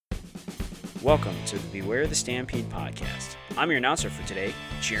Welcome to the Beware the Stampede podcast. I'm your announcer for today,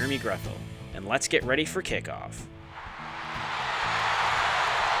 Jeremy Grethel, and let's get ready for kickoff.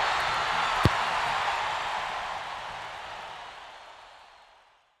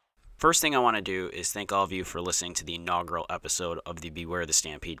 First thing I want to do is thank all of you for listening to the inaugural episode of the Beware the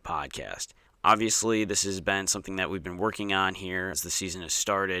Stampede podcast. Obviously, this has been something that we've been working on here as the season has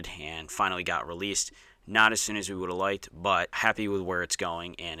started and finally got released. Not as soon as we would have liked, but happy with where it's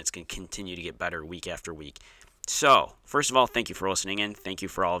going, and it's going to continue to get better week after week. So, first of all, thank you for listening in. Thank you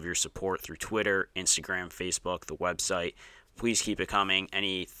for all of your support through Twitter, Instagram, Facebook, the website. Please keep it coming.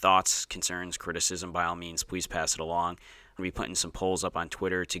 Any thoughts, concerns, criticism, by all means, please pass it along. We'll be putting some polls up on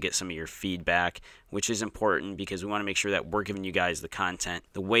Twitter to get some of your feedback, which is important because we want to make sure that we're giving you guys the content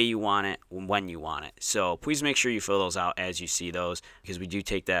the way you want it, when you want it. So please make sure you fill those out as you see those, because we do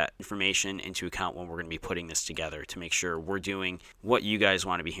take that information into account when we're going to be putting this together to make sure we're doing what you guys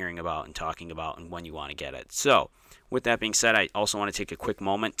want to be hearing about and talking about and when you want to get it. So with that being said, I also want to take a quick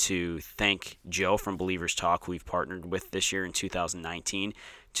moment to thank Joe from Believers Talk, who we've partnered with this year in 2019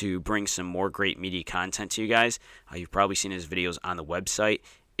 to bring some more great media content to you guys. You've probably seen his videos on the website.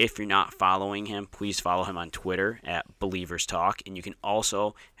 If you're not following him, please follow him on Twitter at Believers Talk. And you can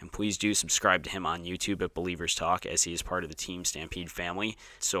also, and please do, subscribe to him on YouTube at Believers Talk, as he is part of the Team Stampede family.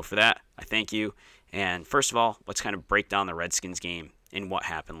 So for that, I thank you. And first of all, let's kind of break down the Redskins game and what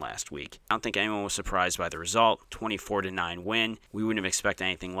happened last week. I don't think anyone was surprised by the result. 24-9 win. We wouldn't have expected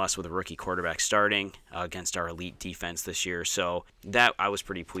anything less with a rookie quarterback starting against our elite defense this year. So that I was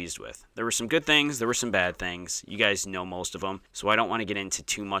pretty pleased with. There were some good things. There were some bad things. You guys know most of them. So I don't want to get into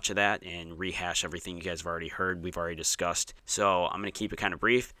too much of that and rehash everything you guys have already heard. We've already discussed. So I'm going to keep it kind of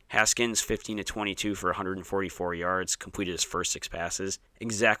brief. Haskins, 15-22 for 144 yards. Completed his first 6 passes.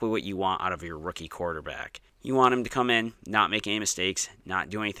 Exactly what you want out of your rookie quarterback. You want him to come in, not make any mistakes, not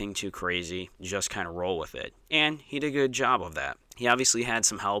do anything too crazy, just kind of roll with it. And he did a good job of that. He obviously had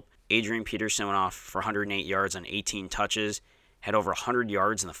some help. Adrian Peterson went off for 108 yards on 18 touches, had over 100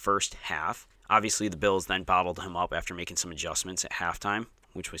 yards in the first half. Obviously, the Bills then bottled him up after making some adjustments at halftime,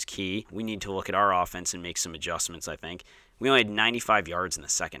 which was key. We need to look at our offense and make some adjustments, I think. We only had 95 yards in the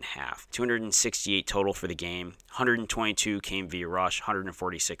second half, 268 total for the game, 122 came via rush,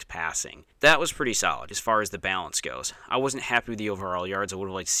 146 passing. That was pretty solid as far as the balance goes. I wasn't happy with the overall yards. I would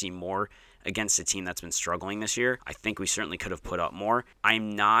have liked to see more against a team that's been struggling this year. I think we certainly could have put up more.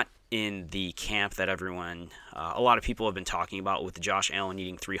 I'm not in the camp that a lot of people have been talking about with Josh Allen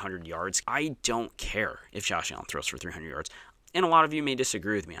needing 300 yards. I don't care if Josh Allen throws for 300 yards. And a lot of you may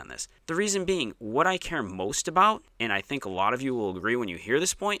disagree with me on this. The reason being, what I care most about, and I think a lot of you will agree when you hear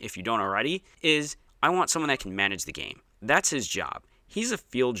this point, if you don't already, is I want someone that can manage the game. That's his job. He's a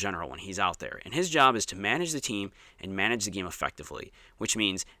field general when he's out there, and his job is to manage the team and manage the game effectively, which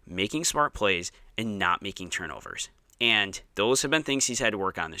means making smart plays and not making turnovers. And those have been things he's had to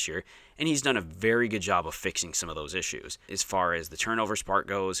work on this year, and he's done a very good job of fixing some of those issues. As far as the turnovers part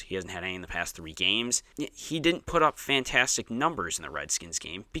goes, he hasn't had any in the past 3 games. He didn't put up fantastic numbers in the Redskins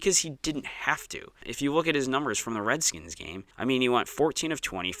game because he didn't have to. If you look at his numbers from the Redskins game, he went 14 of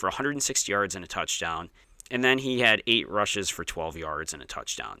 20 for 106 yards and a touchdown. And then he had 8 rushes for 12 yards and a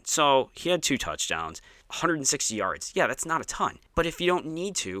touchdown. So he had 2 touchdowns, 160 yards. Yeah, that's not a ton. But if you don't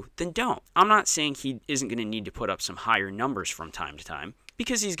need to, then don't. I'm not saying he isn't going to need to put up some higher numbers from time to time,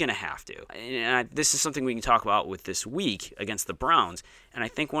 because he's going to have to. And this is something we can talk about with this week against the Browns. And I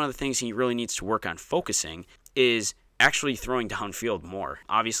think one of the things he really needs to work on focusing is actually throwing downfield more.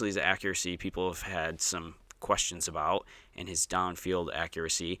 Obviously, his accuracy, people have had some questions about, and his downfield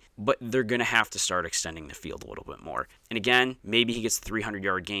accuracy, but they're going to have to start extending the field a little bit more. And again, maybe he gets a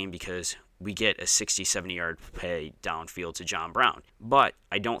 300-yard game because we get a 60, 70-yard play downfield to John Brown. But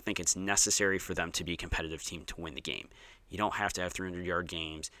I don't think it's necessary for them to be a competitive team to win the game. You don't have to have 300-yard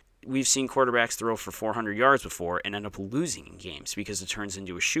games. We've seen quarterbacks throw for 400 yards before and end up losing in games because it turns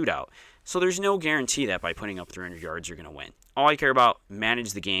into a shootout. So there's no guarantee that by putting up 300 yards, you're going to win. All I care about,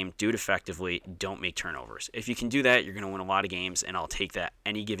 manage the game, do it effectively, don't make turnovers. If you can do that, you're going to win a lot of games, and I'll take that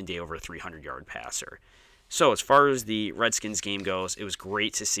any given day over a 300-yard passer. So as far as the Redskins game goes, it was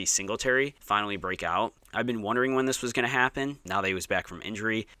great to see Singletary finally break out. I've been wondering when this was going to happen, now that he was back from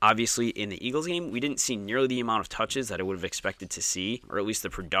injury. Obviously, in the Eagles game, we didn't see nearly the amount of touches that I would have expected to see, or at least the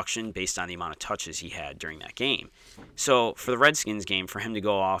production based on the amount of touches he had during that game. So for the Redskins game, for him to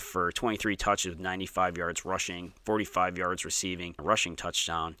go off for 23 touches with 95 yards rushing, 45 yards receiving, a rushing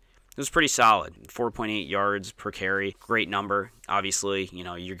touchdown, it was pretty solid. 4.8 yards per carry, great number. Obviously,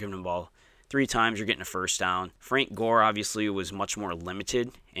 you're giving the ball 3 times, you're getting a first down. Frank Gore obviously was much more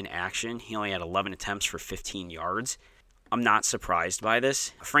limited in action. He only had 11 attempts for 15 yards. I'm not surprised by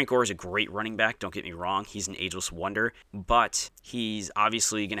this. Frank Gore is a great running back, don't get me wrong. He's an ageless wonder, but he's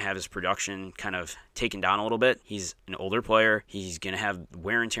obviously going to have his production kind of taken down a little bit. He's an older player. He's going to have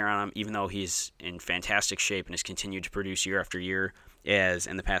wear and tear on him, even though he's in fantastic shape and has continued to produce year after year, as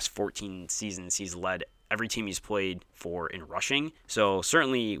in the past 14 seasons he's led every team he's played for in rushing. So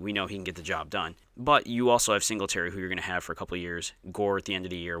certainly we know he can get the job done. But you also have Singletary, who you're going to have for a couple of years. Gore at the end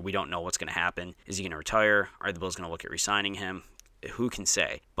of the year, we don't know what's going to happen. Is he going to retire? Are the Bills going to look at re-signing him? Who can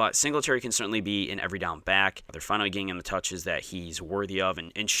say? But Singletary can certainly be an every down back. They're finally getting him the touches that he's worthy of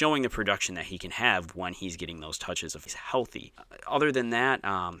and showing the production that he can have when he's getting those touches if he's healthy. Other than that,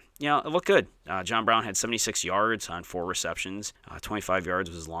 it looked good. John Brown had 76 yards on 4 receptions. 25 yards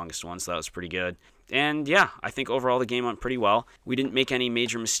was his longest one, so that was pretty good. And yeah, I think overall the game went pretty well. We didn't make any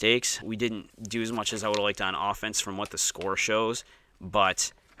major mistakes. We didn't do as much as I would have liked on offense from what the score shows,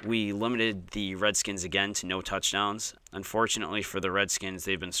 but we limited the Redskins again to no touchdowns. Unfortunately for the Redskins,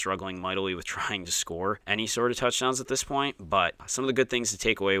 they've been struggling mightily with trying to score any sort of touchdowns at this point, but some of the good things to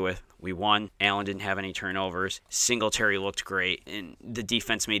take away with, we won. Allen didn't have any turnovers. Singletary looked great, and the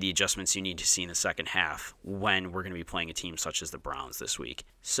defense made the adjustments you need to see in the second half when we're going to be playing a team such as the Browns this week.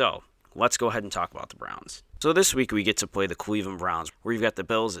 So let's go ahead and talk about the Browns. So this week we get to play the Cleveland Browns, where you've got the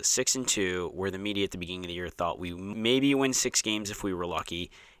Bills at 6-2, where the media at the beginning of the year thought we maybe win 6 games if we were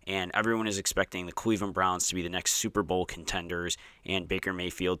lucky, and everyone is expecting the Cleveland Browns to be the next Super Bowl contenders and Baker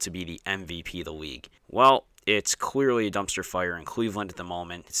Mayfield to be the MVP of the league. Well, it's clearly a dumpster fire in Cleveland at the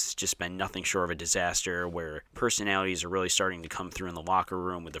moment. It's just been nothing short of a disaster, where personalities are really starting to come through in the locker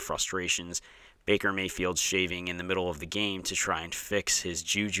room with the frustrations. Baker Mayfield's shaving in the middle of the game to try and fix his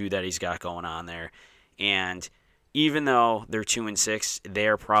juju that he's got going on there. And even though they're 2-6,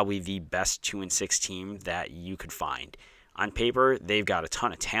 they're probably the best 2-6 team that you could find. On paper, they've got a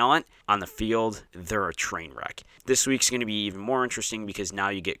ton of talent. On the field, they're a train wreck. This week's going to be even more interesting because now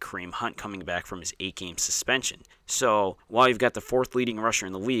you get Kareem Hunt coming back from his 8-game suspension. So while you've got the 4th leading rusher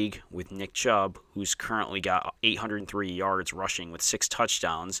in the league with Nick Chubb, who's currently got 803 yards rushing with 6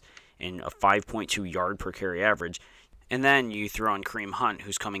 touchdowns and a 5.2 yard per carry average, and then you throw in Kareem Hunt,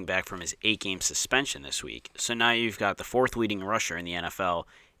 who's coming back from his 8-game suspension this week. So now you've got the 4th leading rusher in the NFL,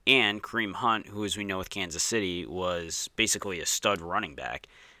 and Kareem Hunt, who, as we know with Kansas City, was basically a stud running back.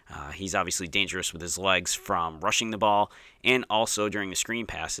 He's obviously dangerous with his legs from rushing the ball and also during the screen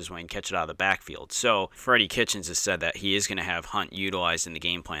passes when he can catch it out of the backfield. So Freddie Kitchens has said that he is going to have Hunt utilized in the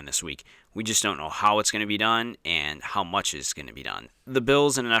game plan this week. We just don't know how it's going to be done and how much is going to be done. The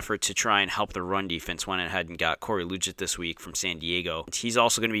Bills, in an effort to try and help the run defense, went ahead and got Corey Liuget this week from San Diego. He's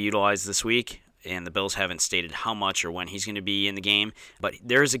also going to be utilized this week, and the Bills haven't stated how much or when he's going to be in the game, but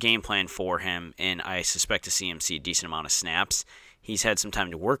there's a game plan for him, and I suspect to see him see a decent amount of snaps. He's had some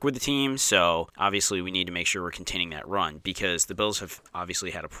time to work with the team, so obviously we need to make sure we're containing that run because the Bills have obviously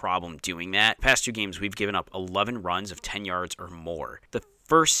had a problem doing that. The past 2 games, we've given up 11 runs of 10 yards or more. The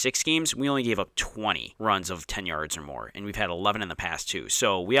first 6 games, we only gave up 20 runs of 10 yards or more, and we've had 11 in the past 2.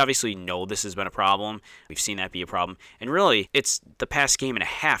 So we obviously know this has been a problem. We've seen that be a problem. And really, it's the past game and a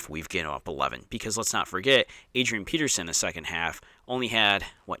half we've given up 11 because let's not forget, Adrian Peterson the second half only had,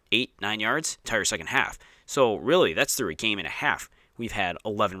 8-9 yards? Entire second half. So really, that's through a game and a half. We've had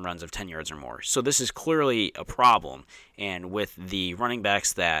 11 runs of 10 yards or more. So this is clearly a problem. And with the running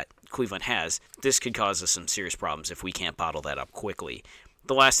backs that Cleveland has, this could cause us some serious problems if we can't bottle that up quickly.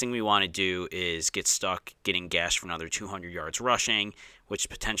 The last thing we want to do is get stuck getting gashed for another 200 yards rushing, which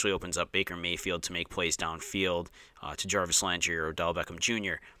potentially opens up Baker Mayfield to make plays downfield to Jarvis Landry or Odell Beckham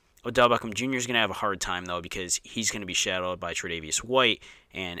Jr. Odell Beckham Jr. is going to have a hard time, though, because he's going to be shadowed by Tre'Davious White,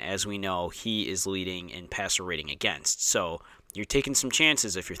 and as we know, he is leading in passer rating against. So you're taking some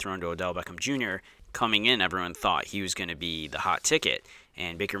chances if you're thrown to Odell Beckham Jr. Coming in, everyone thought he was going to be the hot ticket,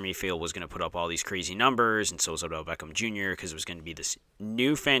 and Baker Mayfield was going to put up all these crazy numbers, and so was Odell Beckham Jr., because it was going to be this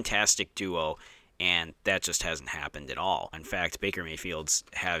new fantastic duo, and that just hasn't happened at all. In fact, Baker Mayfield's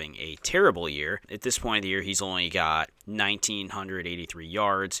having a terrible year. At this point of the year, he's only got 1,983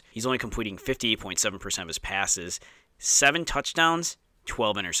 yards. He's only completing 58.7% of his passes, 7 touchdowns,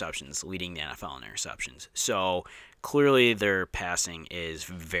 12 interceptions, leading the NFL in interceptions. So clearly their passing is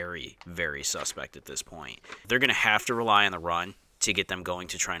very, very suspect at this point. They're going to have to rely on the run to get them going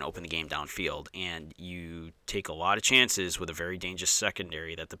to try and open the game downfield, and you take a lot of chances with a very dangerous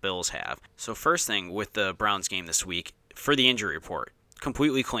secondary that the Bills have. So first thing with the Browns game this week, for the injury report,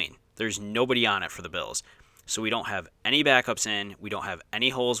 completely clean. There's nobody on it for the Bills. So we don't have any backups in. We don't have any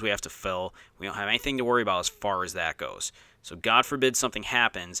holes we have to fill. We don't have anything to worry about as far as that goes. So God forbid something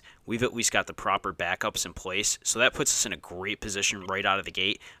happens, we've at least got the proper backups in place. So that puts us in a great position right out of the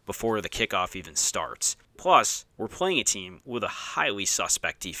gate before the kickoff even starts. Plus, we're playing a team with a highly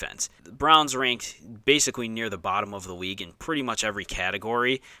suspect defense. The Browns ranked basically near the bottom of the league in pretty much every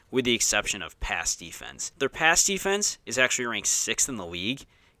category, with the exception of pass defense. Their pass defense is actually ranked 6th in the league,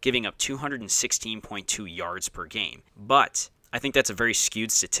 giving up 216.2 yards per game. But I think that's a very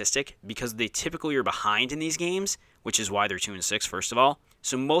skewed statistic because they typically are behind in these games, which is why they're 2-6, first of all.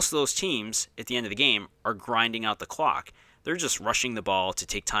 So most of those teams at the end of the game are grinding out the clock. They're just rushing the ball to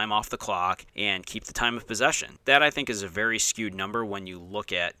take time off the clock and keep the time of possession. That, I think, is a very skewed number when you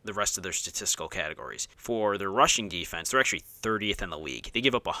look at the rest of their statistical categories. For their rushing defense, they're actually 30th in the league. They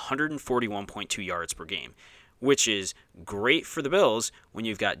give up 141.2 yards per game, which is great for the Bills when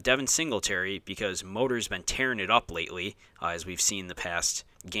you've got Devin Singletary, because Motor's been tearing it up lately, as we've seen the past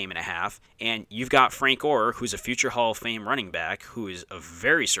game and a half. And you've got Frank Gore, who's a future Hall of Fame running back, who is a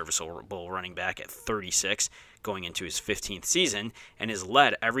very serviceable running back at 36, going into his 15th season, and has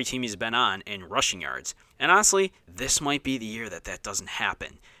led every team he's been on in rushing yards. And honestly, this might be the year that doesn't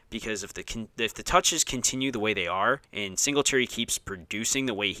happen. Because if the touches continue the way they are and Singletary keeps producing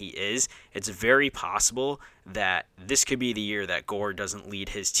the way he is, it's very possible that this could be the year that Gore doesn't lead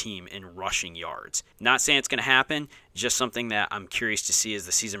his team in rushing yards. Not saying it's going to happen, just something that I'm curious to see as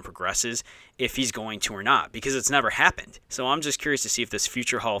the season progresses, if he's going to or not, because it's never happened. So I'm just curious to see if this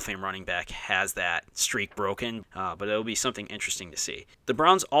future Hall of Fame running back has that streak broken, but it'll be something interesting to see. The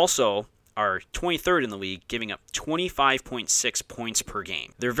Browns also are 23rd in the league, giving up 25.6 points per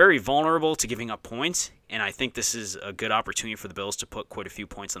game. They're very vulnerable to giving up points, and I think this is a good opportunity for the Bills to put quite a few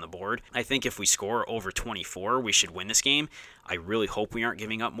points on the board. I think if we score over 24, we should win this game. I really hope we aren't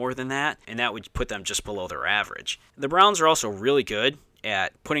giving up more than that, and that would put them just below their average. The Browns are also really good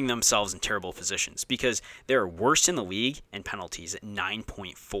at putting themselves in terrible positions because they're worst in the league in penalties at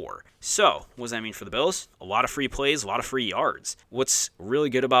 9.4. So, what does that mean for the Bills? A lot of free plays, a lot of free yards. What's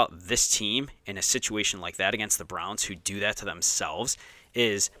really good about this team in a situation like that against the Browns, who do that to themselves,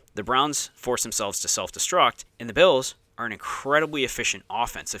 is the Browns force themselves to self-destruct, and the Bills are an incredibly efficient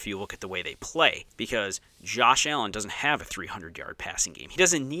offense if you look at the way they play, because Josh Allen doesn't have a 300-yard passing game. He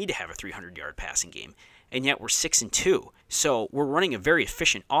doesn't need to have a 300-yard passing game. And yet we're 6-2. So we're running a very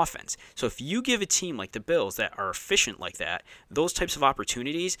efficient offense. So if you give a team like the Bills that are efficient like that, those types of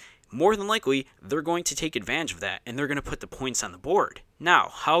opportunities, more than likely they're going to take advantage of that and they're going to put the points on the board. Now,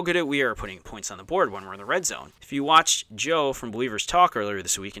 how good we are putting points on the board when we're in the red zone. If you watched Joe from Believers Talk earlier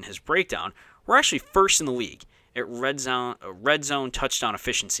this week in his breakdown, we're actually first in the league at red zone touchdown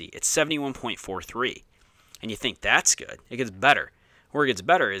efficiency. It's 71.43. And you think that's good. It gets better. Where it gets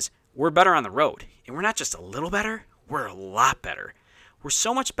better is we're better on the road. And we're not just a little better, we're a lot better. We're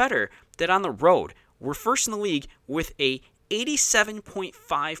so much better that on the road, we're first in the league with a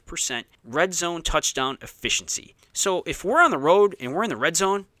 87.5% red zone touchdown efficiency. So if we're on the road and we're in the red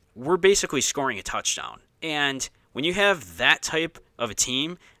zone, we're basically scoring a touchdown. And when you have that type of a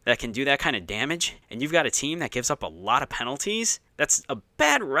team that can do that kind of damage, and you've got a team that gives up a lot of penalties, that's a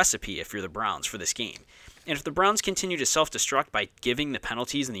bad recipe if you're the Browns for this game. And if the Browns continue to self-destruct by giving the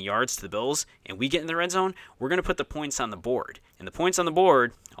penalties and the yards to the Bills, and we get in the red zone, we're going to put the points on the board. And the points on the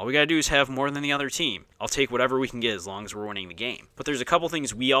board, all we got to do is have more than the other team. I'll take whatever we can get as long as we're winning the game. But there's a couple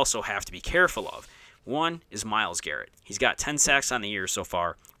things we also have to be careful of. One is Myles Garrett. He's got 10 sacks on the year so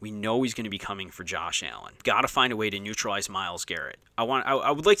far. We know he's going to be coming for Josh Allen. Got to find a way to neutralize Myles Garrett. I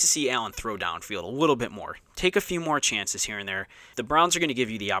would like to see Allen throw downfield a little bit more. Take a few more chances here and there. The Browns are going to give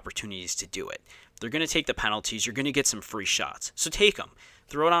you the opportunities to do it. They're going to take the penalties. You're going to get some free shots. So take them.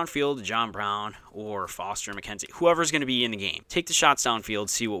 Throw it downfield to John Brown or Foster McKenzie, whoever's going to be in the game. Take the shots downfield,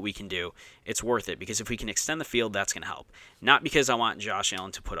 see what we can do. It's worth it because if we can extend the field, that's going to help. Not because I want Josh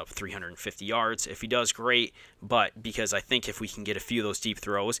Allen to put up 350 yards. If he does, great. But because I think if we can get a few of those deep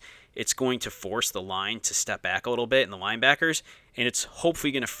throws, it's going to force the line to step back a little bit and the linebackers, and it's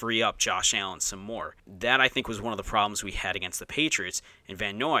hopefully going to free up Josh Allen some more. That, I think, was one of the problems we had against the Patriots and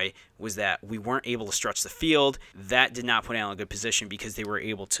Van Noy, was that we weren't able to stretch the field. That did not put Allen in a good position because they were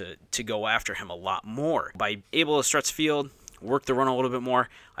able to go after him a lot more. By able to stretch the field, work the run a little bit more,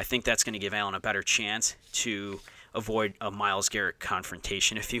 I think that's going to give Allen a better chance to avoid a Myles Garrett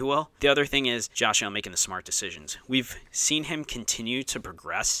confrontation, if you will. The other thing is Josh Allen making the smart decisions. We've seen him continue to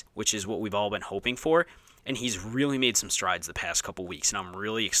progress, which is what we've all been hoping for, and he's really made some strides the past couple weeks, and I'm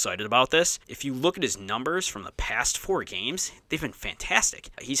really excited about this. If you look at his numbers from the past 4 games, they've been fantastic.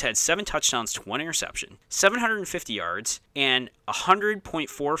 He's had 7 touchdowns to 1 interception, 750 yards, and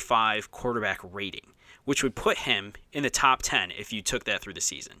 100.45 quarterback rating, which would put him in the top 10 if you took that through the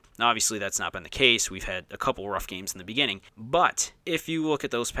season. Now, obviously, that's not been the case. We've had a couple rough games in the beginning. But if you look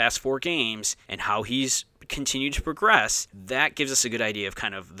at those past 4 games and how he's continued to progress, that gives us a good idea of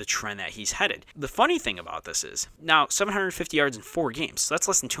kind of the trend that he's headed. The funny thing about this is, now 750 yards in 4 games, so that's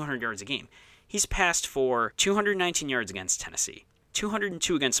less than 200 yards a game. He's passed for 219 yards against Tennessee,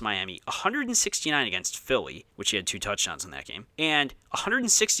 202 against Miami, 169 against Philly, which he had 2 touchdowns in that game, and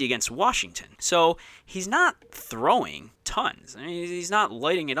 160 against Washington. So he's not throwing tons. I mean, he's not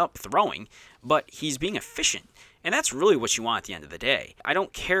lighting it up throwing, but he's being efficient. And that's really what you want at the end of the day. I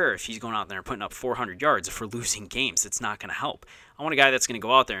don't care if he's going out there and putting up 400 yards. If we're losing games, it's not going to help. I want a guy that's going to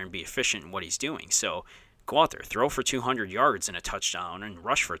go out there and be efficient in what he's doing. So go out there, throw for 200 yards and a touchdown and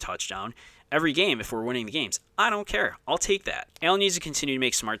rush for a touchdown every game if we're winning the games. I don't care. I'll take that. Allen needs to continue to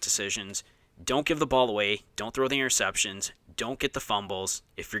make smart decisions. Don't give the ball away. Don't throw the interceptions. Don't get the fumbles.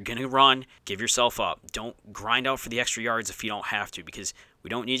 If you're going to run, give yourself up. Don't grind out for the extra yards if you don't have to, because we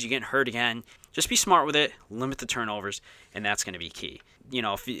don't need you getting hurt again. Just be smart with it, limit the turnovers, and that's going to be key. You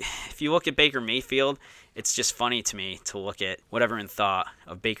know, if you look at Baker Mayfield, it's just funny to me to look at what everyone thought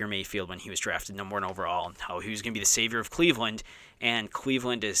of Baker Mayfield when he was drafted number 1 overall and how he was going to be the savior of Cleveland, and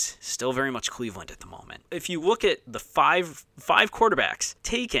Cleveland is still very much Cleveland at the moment. If you look at the five quarterbacks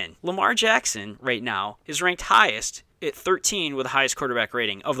taken, Lamar Jackson right now is ranked highest at 13 with the highest quarterback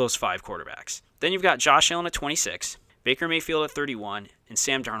rating of those 5 quarterbacks. Then you've got Josh Allen at 26, Baker Mayfield at 31, and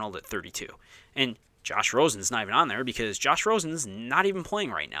Sam Darnold at 32. And Josh Rosen's not even on there because Josh Rosen's not even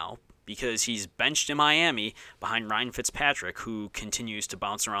playing right now because he's benched in Miami behind Ryan Fitzpatrick, who continues to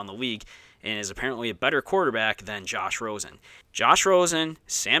bounce around the league and is apparently a better quarterback than Josh Rosen. Josh Rosen,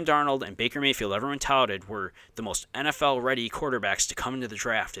 Sam Darnold, and Baker Mayfield, everyone touted, were the most NFL-ready quarterbacks to come into the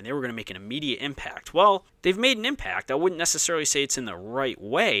draft, and they were going to make an immediate impact. Well, they've made an impact. I wouldn't necessarily say it's in the right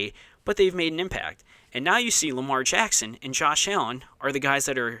way, but they've made an impact. And now you see Lamar Jackson and Josh Allen are the guys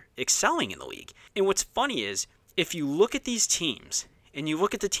that are excelling in the league. And what's funny is, if you look at these teams, and you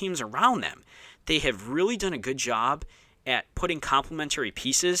look at the teams around them, they have really done a good job at putting complementary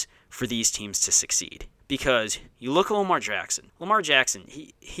pieces for these teams to succeed. Because you look at Lamar Jackson. Lamar Jackson,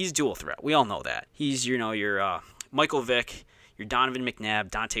 he's dual threat. We all know that. He's, your Michael Vick, your Donovan McNabb,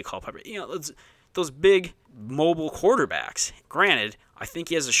 Dante Culpepper. Those big mobile quarterbacks. Granted, I think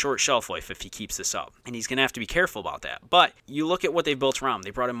he has a short shelf life if he keeps this up, and he's going to have to be careful about that. But you look at what they've built around him.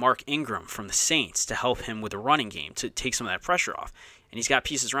 They brought in Mark Ingram from the Saints to help him with the running game, to take some of that pressure off. And he's got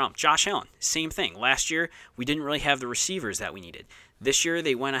pieces around him. Josh Allen, same thing. Last year, we didn't really have the receivers that we needed. This year,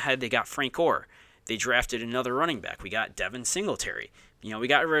 they went ahead, they got Frank Gore. They drafted another running back. We got Devin Singletary. We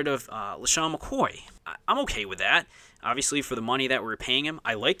got rid of LaShawn McCoy. I'm okay with that. Obviously, for the money that we were paying him,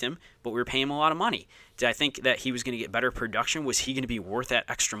 I liked him, but we were paying him a lot of money. Did I think that he was going to get better production? Was he going to be worth that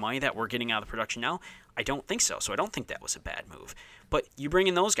extra money that we're getting out of the production now? I don't think so. So I don't think that was a bad move. But you bring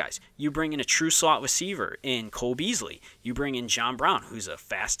in those guys. You bring in a true slot receiver in Cole Beasley. You bring in John Brown, who's a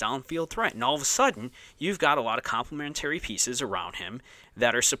fast downfield threat. And all of a sudden, you've got a lot of complementary pieces around him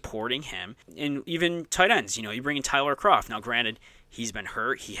that are supporting him. And even tight ends. You bring in Tyler Kroft. Now, granted, he's been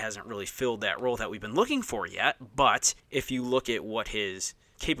hurt. He hasn't really filled that role that we've been looking for yet. But if you look at what his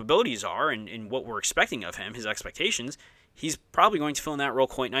capabilities are and what we're expecting of him, his expectations, he's probably going to fill in that role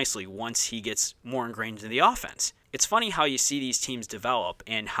quite nicely once he gets more ingrained into the offense. It's funny how you see these teams develop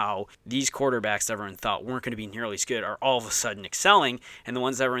and how these quarterbacks that everyone thought weren't going to be nearly as good are all of a sudden excelling, and the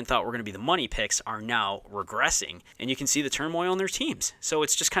ones that everyone thought were going to be the money picks are now regressing. And you can see the turmoil in their teams. So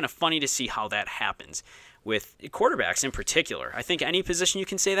it's just kind of funny to see how that happens with quarterbacks in particular. I think any position you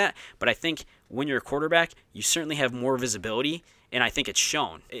can say that, but I think when you're a quarterback, you certainly have more visibility, and I think it's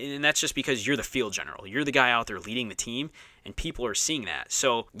shown. And that's just because you're the field general. You're the guy out there leading the team, and people are seeing that.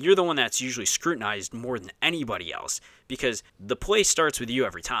 So you're the one that's usually scrutinized more than anybody else because the play starts with you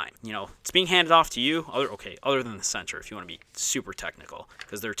every time. It's being handed off to you, other than the center if you want to be super technical,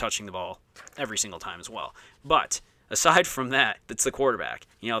 because they're touching the ball every single time as well. But aside from that, it's the quarterback.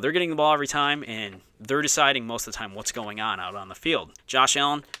 They're getting the ball every time, and they're deciding most of the time what's going on out on the field. Josh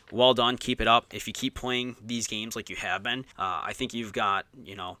Allen, well done. Keep it up. If you keep playing these games like you have been, I think you've got,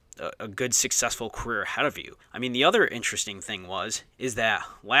 a good, successful career ahead of you. I mean, the other interesting thing is that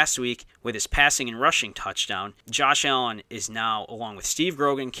last week, with his passing and rushing touchdown, Josh Allen is now, along with Steve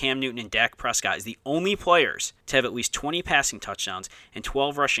Grogan, Cam Newton, and Dak Prescott, is the only players to have at least 20 passing touchdowns and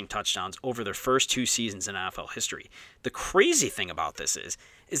 12 rushing touchdowns over their first 2 seasons in NFL history. The crazy thing about this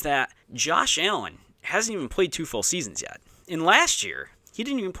is that Josh Allen hasn't even played 2 full seasons yet. And last year, he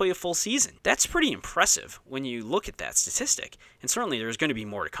didn't even play a full season. That's pretty impressive when you look at that statistic. And certainly there's going to be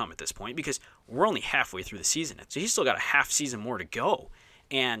more to come at this point because we're only halfway through the season. So he's still got a half season more to go.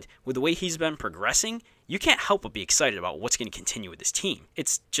 And with the way he's been progressing, you can't help but be excited about what's going to continue with this team.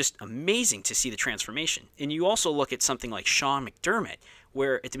 It's just amazing to see the transformation. And you also look at something like Sean McDermott,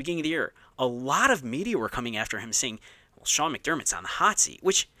 where at the beginning of the year, a lot of media were coming after him saying, well, Sean McDermott's on the hot seat,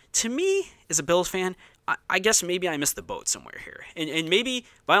 which to me, as a Bills fan, I guess maybe I missed the boat somewhere here. And maybe,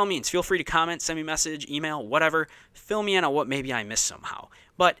 by all means, feel free to comment, send me a message, email, whatever. Fill me in on what maybe I missed somehow.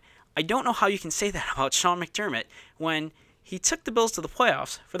 But I don't know how you can say that about Sean McDermott when he took the Bills to the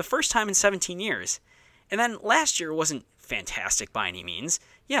playoffs for the first time in 17 years. And then last year wasn't fantastic by any means.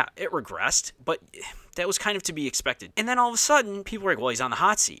 Yeah, it regressed, but that was kind of to be expected. And then all of a sudden, people were like, well, he's on the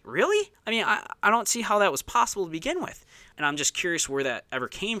hot seat. Really? I mean, I don't see how that was possible to begin with. And I'm just curious where that ever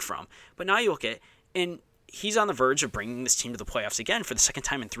came from. But now you look at it, and he's on the verge of bringing this team to the playoffs again for the second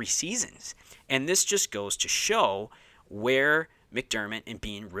time in 3 seasons. And this just goes to show where McDermott and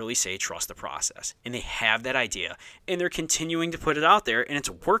Beane really say trust the process. And they have that idea, and they're continuing to put it out there, and it's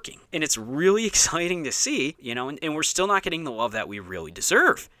working. And it's really exciting to see, and we're still not getting the love that we really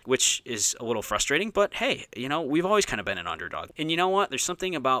deserve, which is a little frustrating. But hey, we've always kind of been an underdog. And you know what? There's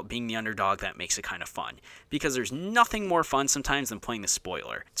something about being the underdog that makes it kind of fun, because there's nothing more fun sometimes than playing the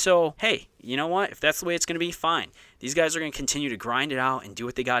spoiler. So hey, you know what? If that's the way it's going to be, fine. These guys are going to continue to grind it out and do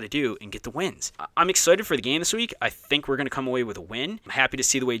what they got to do and get the wins. I'm excited for the game this week. I think we're going to come away with a win. I'm happy to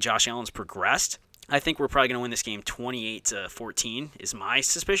see the way Josh Allen's progressed. I think we're probably going to win this game 28-14 is my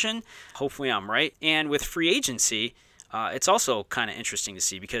suspicion. Hopefully I'm right. And with free agency, it's also kind of interesting to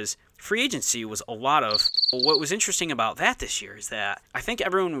see, because free agency was a lot of... What was interesting about that this year is that I think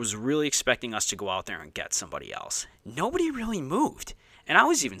everyone was really expecting us to go out there and get somebody else. Nobody really moved. And I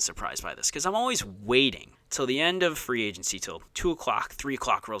was even surprised by this, because I'm always waiting till the end of free agency, till 2 o'clock, 3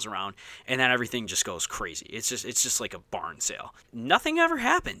 o'clock rolls around, and then everything just goes crazy. It's just like a barn sale. Nothing ever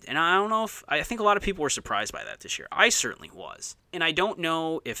happened, and I think a lot of people were surprised by that this year. I certainly was. And I don't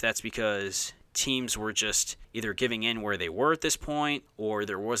know if that's because teams were just either giving in where they were at this point, or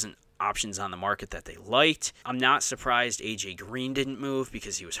there wasn't options on the market that they liked. I'm not surprised AJ Green didn't move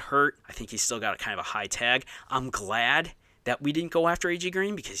because he was hurt. I think he's still got kind of a high tag. I'm glad that we didn't go after AJ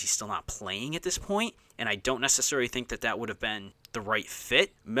Green because he's still not playing at this point, and I don't necessarily think that would have been the right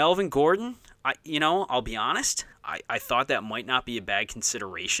fit. Melvin Gordon, I'll be honest, I thought that might not be a bad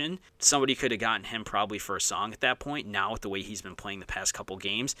consideration. Somebody could have gotten him probably for a song at that point. Now with the way he's been playing the past couple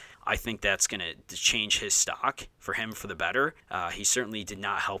games, I think that's going to change his stock for him for the better. He certainly did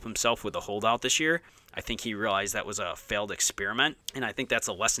not help himself with the holdout this year. I think he realized that was a failed experiment, and I think that's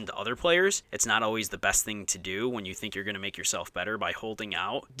a lesson to other players. It's not always the best thing to do when you think you're going to make yourself better by holding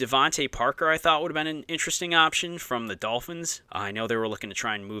out. Devontae Parker, I thought, would have been an interesting option from the Dolphins. I know they were looking to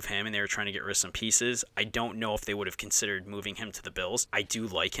try and move him, and they were trying to get rid of some pieces. I don't know if they would have considered moving him to the Bills. I do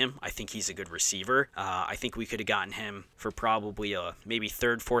like him. I think he's a good receiver. I think we could have gotten him for probably a maybe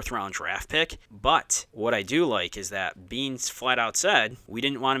 3rd, 4th round draft pick. But what I do like is that Beans flat out said, we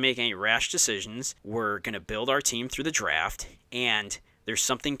didn't want to make any rash decisions. We're going to build our team through the draft, and there's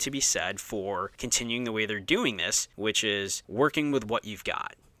something to be said for continuing the way they're doing this, which is working with what you've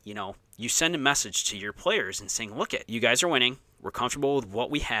got. You send a message to your players and saying, look, you guys are winning. We're comfortable with what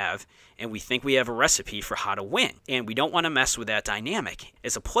we have, and we think we have a recipe for how to win. And we don't want to mess with that dynamic.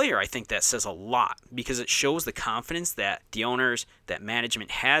 As a player, I think that says a lot, because it shows the confidence that the owners, that management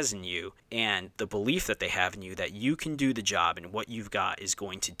has in you, and the belief that they have in you that you can do the job and what you've got is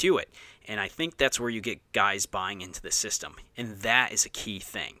going to do it. And I think that's where you get guys buying into the system. And that is a key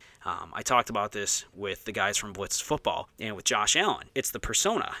thing. I talked about this with the guys from Blitz Football and with Josh Allen. It's the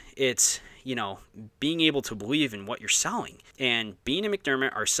persona. It's, being able to believe in what you're selling. And Beane and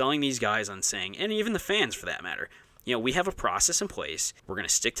McDermott are selling these guys on saying, and even the fans for that matter, we have a process in place. We're going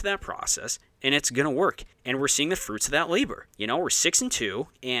to stick to that process, and it's going to work. And we're seeing the fruits of that labor. We're 6-2,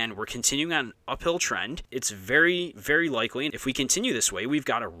 and we're continuing on an uphill trend. It's very, very likely, and if we continue this way, we've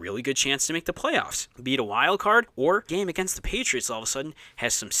got a really good chance to make the playoffs. Be it a wild card or game against the Patriots all of a sudden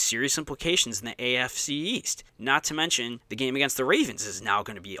has some serious implications in the AFC East. Not to mention, the game against the Ravens is now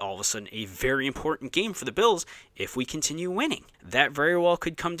going to be all of a sudden a very important game for the Bills if we continue winning. That very well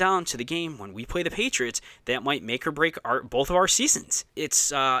could come down to the game when we play the Patriots that might make or break both of our seasons.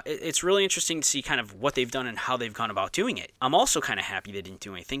 It's really interesting to see kind of what they've done and how they've gone about doing it. I'm also kind of happy they didn't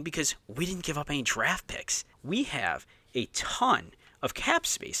do anything because we didn't give up any draft picks. We have a ton of cap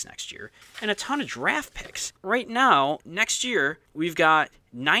space next year and a ton of draft picks. Right now, next year, we've got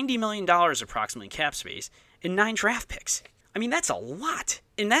 $90 million approximately cap space and 9 draft picks. I mean, that's a lot.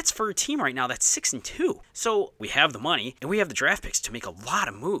 And that's for a team right now that's 6-2. So we have the money and we have the draft picks to make a lot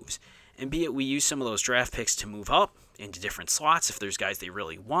of moves. and be it we use some of those draft picks to move up into different slots if there's guys they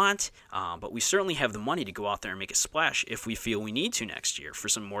really want, but we certainly have the money to go out there and make a splash if we feel we need to next year for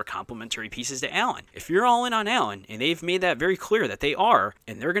some more complementary pieces to Allen. If you're all in on Allen, and they've made that very clear that they are,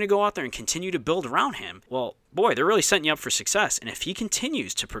 and they're going to go out there and continue to build around him, well, boy, they're really setting you up for success. And if he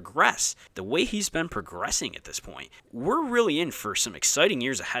continues to progress the way he's been progressing at this point, we're really in for some exciting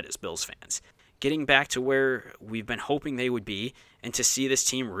years ahead as Bills fans. Getting back to where we've been hoping they would be and to see this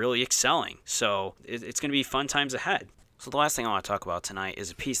team really excelling. So it's going to be fun times ahead. So the last thing I want to talk about tonight is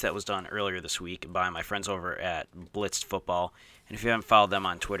a piece that was done earlier this week by my friends over at Blitzed Football. And if you haven't followed them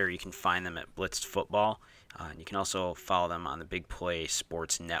on Twitter, you can find them at Blitzed Football. And you can also follow them on the Big Play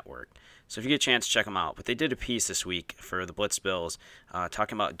Sports Network. So if you get a chance, check them out. But they did a piece this week for the Blitz Bills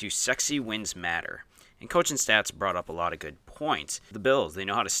talking about, do sexy wins matter? And Coach and Stats brought up a lot of good points. The Bills, they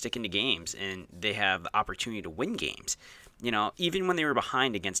know how to stick into games, and they have the opportunity to win games. You know, even when they were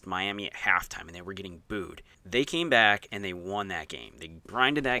behind against Miami at halftime and they were getting booed, they came back and they won that game. They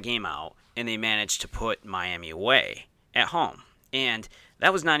grinded that game out, and they managed to put Miami away at home. And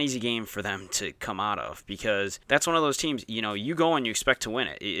that was not an easy game for them to come out of, because that's one of those teams, you know, you go and you expect to win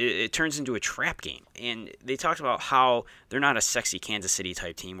it. It turns into a trap game. And they talked about how they're not a sexy Kansas City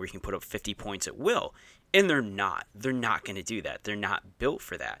type team where you can put up 50 points at will. And they're not. They're not going to do that. They're not built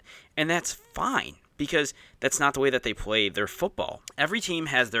for that. And that's fine, because that's not the way that they play their football. Every team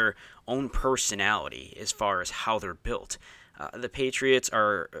has their own personality as far as how they're built. The Patriots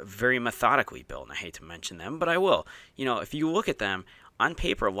are very methodically built, and I hate to mention them, but I will. You know, if you look at them on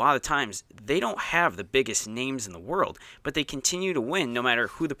paper, a lot of times they don't have the biggest names in the world, but they continue to win no matter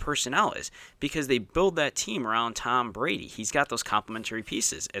who the personnel is, because they build that team around Tom Brady. He's got those complementary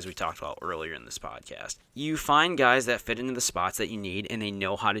pieces, as we talked about earlier in this podcast. You find guys that fit into the spots that you need, and they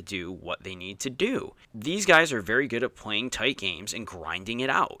know how to do what they need to do. These guys are very good at playing tight games and grinding it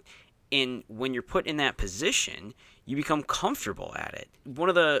out. And when you're put in that position, you become comfortable at it. One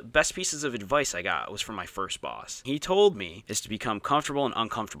of the best pieces of advice I got was from my first boss. He told me is to become comfortable in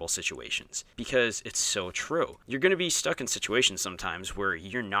uncomfortable situations, because it's so true. You're going to be stuck in situations sometimes where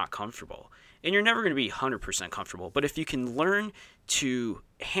you're not comfortable, and you're never going to be 100% comfortable. But if you can learn to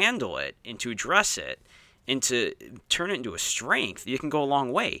handle it and to address it and to turn it into a strength, you can go a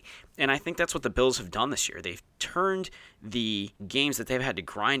long way. And I think that's what the Bills have done this year. They've turned the games that they've had to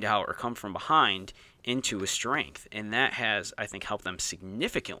grind out or come from behind into a strength. And that has, I think, helped them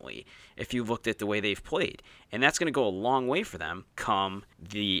significantly if you looked at the way they've played. And that's going to go a long way for them come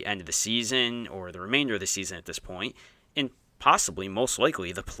the end of the season or the remainder of the season at this point, and possibly, most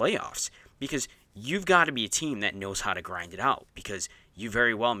likely, the playoffs. Because you've got to be a team that knows how to grind it out, because you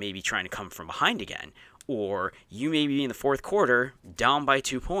very well may be trying to come from behind again. Or you may be in the fourth quarter down by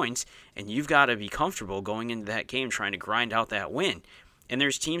 2 points, and you've got to be comfortable going into that game trying to grind out that win. And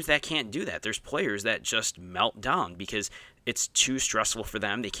there's teams that can't do that. There's players that just melt down because it's too stressful for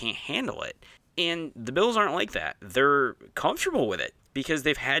them. They can't handle it. And the Bills aren't like that. They're comfortable with it because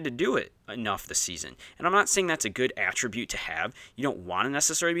they've had to do it enough this season. And I'm not saying that's a good attribute to have. You don't want to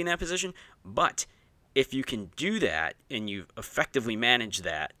necessarily be in that position, but if you can do that and you effectively manage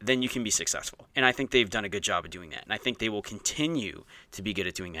that, then you can be successful. And I think they've done a good job of doing that. And I think they will continue to be good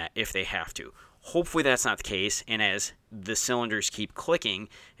at doing that if they have to. Hopefully that's not the case. And as the cylinders keep clicking,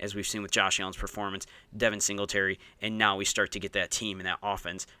 as we've seen with Josh Allen's performance, Devin Singletary, and now we start to get that team and that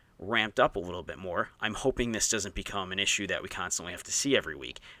offense ramped up a little bit more, I'm hoping this doesn't become an issue that we constantly have to see every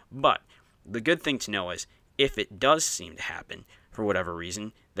week. But the good thing to know is if it does seem to happen, for whatever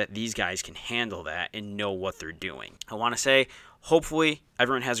reason, that these guys can handle that and know what they're doing. I want to say, hopefully,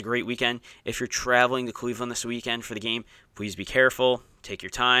 everyone has a great weekend. If you're traveling to Cleveland this weekend for the game, please be careful, take your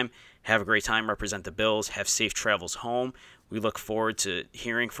time, have a great time, represent the Bills, have safe travels home. We look forward to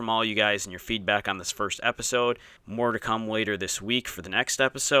hearing from all you guys and your feedback on this first episode. More to come later this week for the next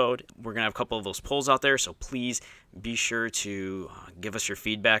episode. We're going to have a couple of those polls out there, so please be sure to give us your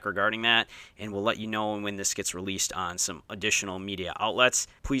feedback regarding that, and we'll let you know when this gets released on some additional media outlets.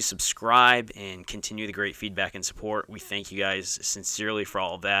 Please subscribe and continue the great feedback and support. We thank you guys sincerely for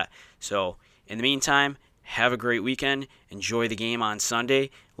all of that. So in the meantime, have a great weekend. Enjoy the game on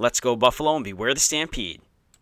Sunday. Let's go Buffalo and beware the Stampede.